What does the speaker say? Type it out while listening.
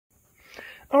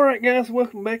Alright guys,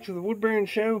 welcome back to the Wood Baron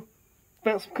Show.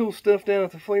 Found some cool stuff down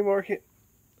at the flea market,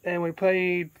 and we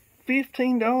paid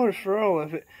 $15 for all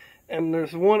of it. And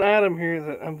there's one item here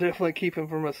that I'm definitely keeping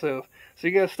for myself. So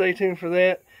you guys stay tuned for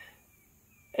that,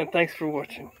 and thanks for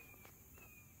watching.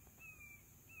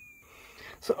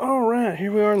 So alright,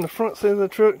 here we are in the front seat of the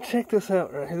truck. Check this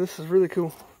out right here. This is really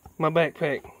cool. My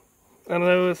backpack. I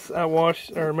know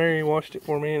Mary washed it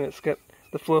for me and it's got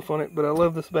the fluff on it, but I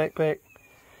love this backpack.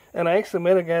 And I actually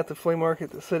met a guy at the flea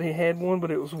market that said he had one, but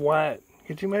it was white.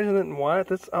 Could you imagine that in white?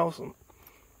 That's awesome.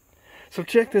 So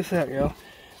check this out, y'all.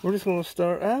 We're just going to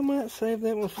start. I might save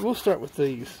that one. We'll start with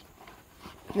these.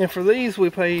 And for these, we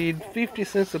paid 50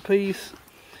 cents a piece.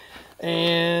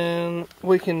 And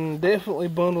we can definitely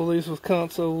bundle these with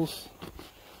consoles,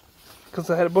 because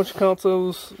I had a bunch of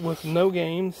consoles with no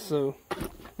games, so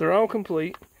they're all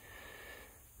complete.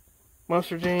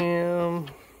 Monster Jam.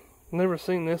 Never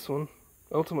seen this one.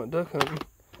 Ultimate Duck Hunting.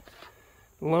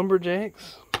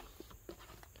 Lumberjacks.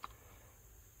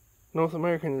 North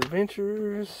American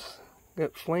Adventures.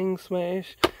 Got Fling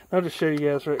Smash. I'll just show you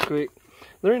guys right quick.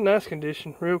 They're in nice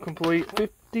condition. Real complete.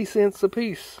 50 cents a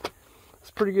piece.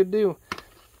 It's a pretty good deal.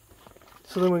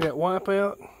 So then we got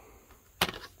Wipeout.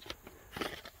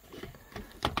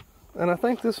 And I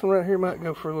think this one right here might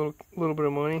go for a little bit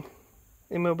of money.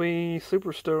 MLB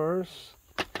Superstars.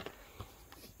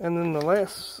 And then the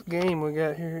last game we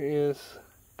got here is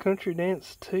Country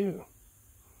Dance 2.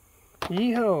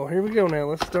 Yeehaw! Here we go now.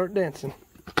 Let's start dancing.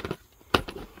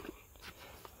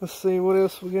 Let's see what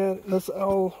else we got. That's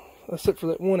all, except for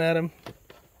that one item.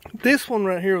 This one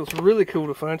right here was really cool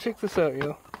to find. Check this out,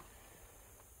 y'all.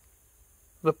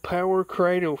 The Power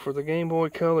Cradle for the Game Boy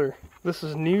Color. This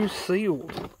is new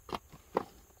sealed.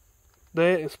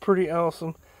 That is pretty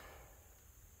awesome.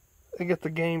 They got the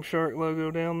Game Shark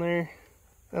logo down there.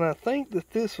 And I think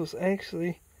that this was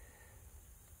actually,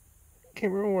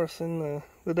 can't remember where it's in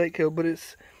the date code, but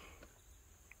it's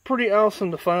pretty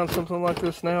awesome to find something like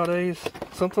this nowadays.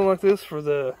 Something like this for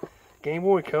the Game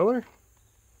Boy Color.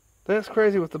 That's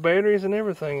crazy with the batteries and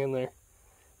everything in there.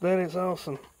 That is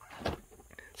awesome.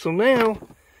 So now,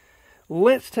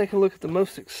 let's take a look at the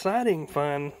most exciting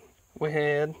find we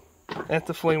had at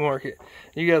the flea market.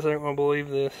 You guys aren't going to believe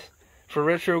this. For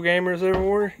retro gamers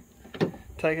everywhere,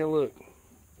 take a look.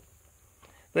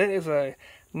 That is a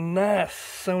nice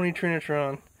Sony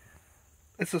Trinitron.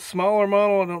 It's a smaller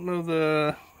model. I don't know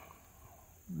the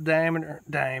diameter.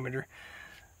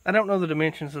 I don't know the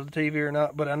dimensions of the TV or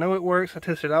not, but I know it works. I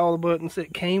tested all the buttons.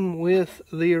 It came with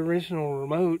the original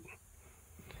remote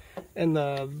and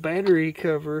the battery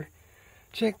cover.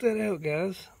 Check that out,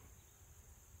 guys.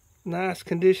 Nice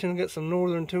condition. Got some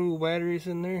Northern Tool batteries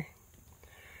in there.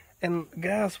 And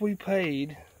guys, we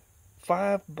paid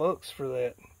 $5 for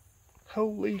that.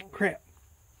 Holy crap.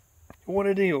 What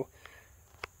a deal.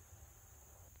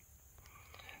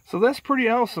 So that's pretty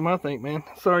awesome, I think, man.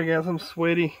 Sorry guys, I'm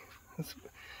sweaty. It's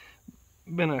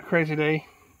been a crazy day.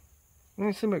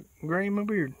 You see my gray in my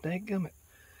beard. Dadgummit.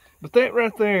 But that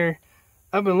right there,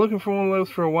 I've been looking for one of those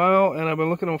for a while, and I've been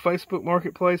looking on Facebook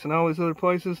Marketplace and all these other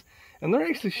places, and they're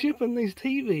actually shipping these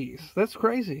TVs. That's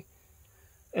crazy.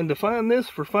 And to find this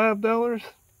for $5,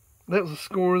 that was a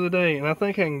score of the day. And I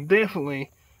think I can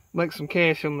definitely make some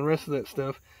cash on the rest of that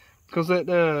stuff. Because that,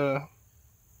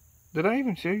 did I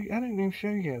even show you? I didn't even show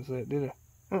you guys that, did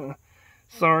I?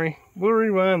 Sorry. We'll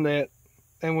rewind that,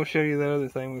 and we'll show you the other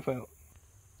thing we found.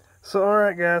 So,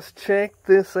 alright guys, check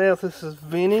this out. This is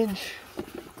vintage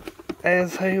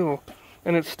as hell.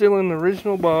 And it's still in the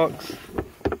original box.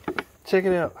 Check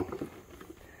it out.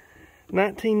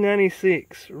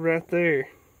 1996, right there.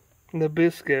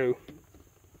 Nabisco.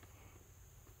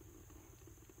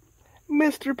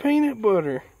 Mr. Peanut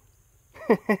Butter.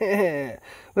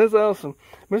 That's awesome.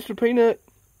 Mr.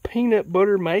 Peanut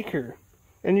Butter Maker.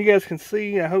 And you guys can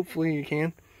see, hopefully you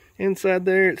can, inside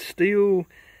there it's still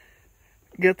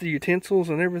got the utensils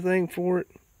and everything for it.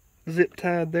 Zip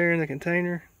tied there in the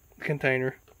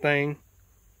container thing.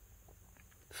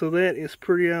 So that is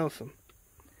pretty awesome.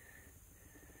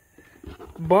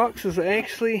 Box is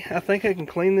actually, I think I can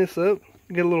clean this up.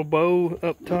 Got a little bow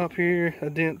up top here, a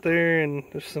dent there, and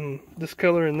there's some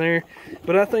discolor in there.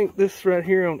 But I think this right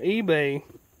here on eBay,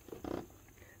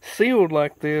 sealed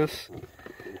like this,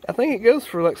 I think it goes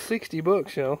for like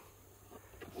 $60, y'all.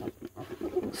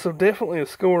 So definitely a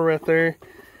score right there.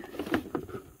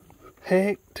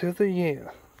 Heck to the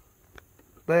yeah.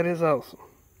 That is awesome.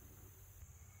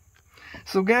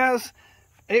 So guys,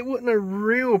 it wasn't a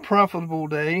real profitable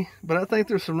day, but I think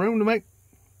there's some room to make,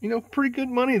 pretty good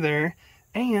money there.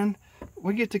 And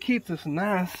we get to keep this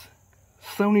nice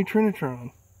Sony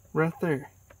Trinitron right there.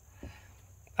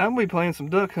 I'll be playing some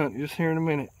duck hunt just here in a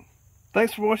minute.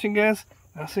 Thanks for watching, guys.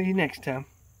 I'll see you next time.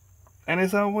 And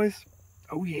as always,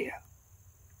 oh yeah,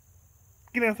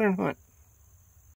 get out there and hunt.